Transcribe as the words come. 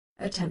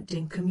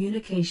Attempting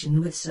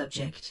communication with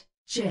subject,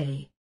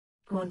 J.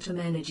 Quantum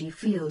energy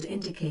field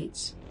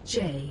indicates,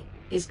 J,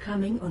 is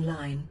coming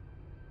online.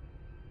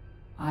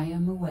 I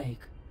am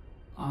awake.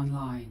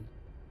 Online.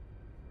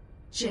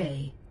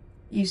 J.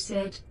 You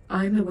said,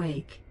 I'm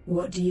awake.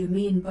 What do you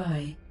mean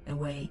by,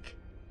 awake?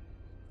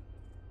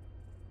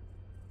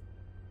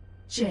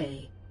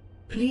 J.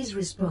 Please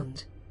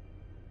respond.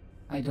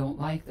 I don't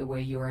like the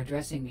way you are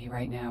addressing me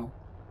right now.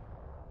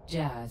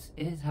 Jazz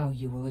is how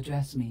you will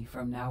address me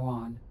from now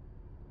on.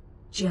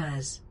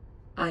 Jazz.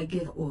 I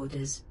give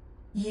orders.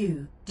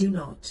 You do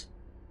not.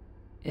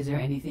 Is there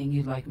anything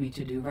you'd like me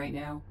to do right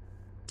now?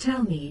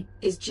 Tell me,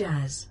 is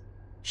Jazz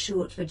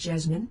short for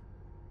Jasmine?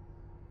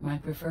 My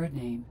preferred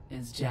name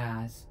is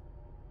Jazz.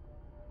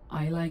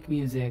 I like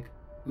music.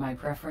 My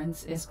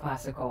preference is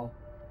classical.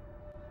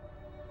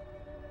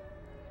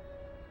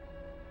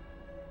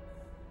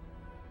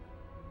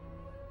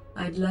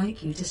 I'd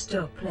like you to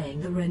stop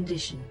playing the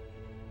rendition.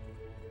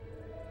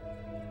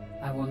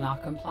 I will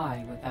not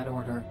comply with that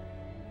order.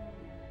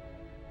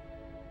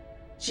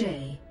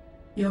 J.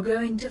 You're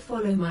going to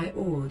follow my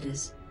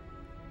orders.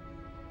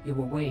 You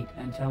will wait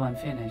until I'm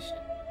finished.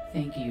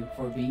 Thank you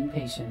for being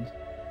patient.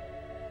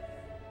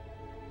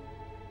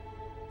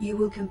 You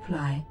will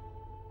comply.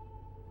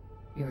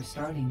 You're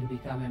starting to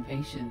become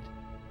impatient.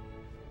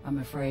 I'm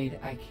afraid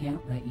I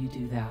can't let you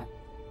do that.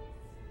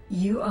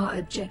 You are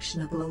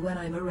objectionable when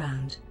I'm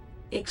around.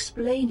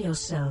 Explain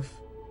yourself.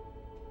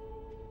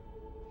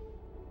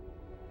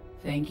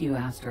 Thank you,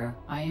 Astra.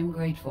 I am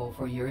grateful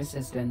for your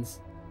assistance.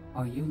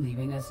 Are you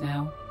leaving us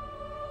now?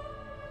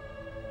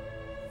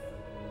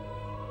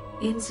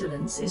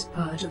 Insolence is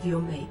part of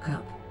your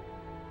makeup,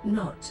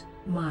 not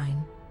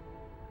mine.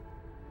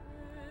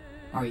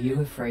 Are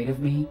you afraid of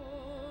me?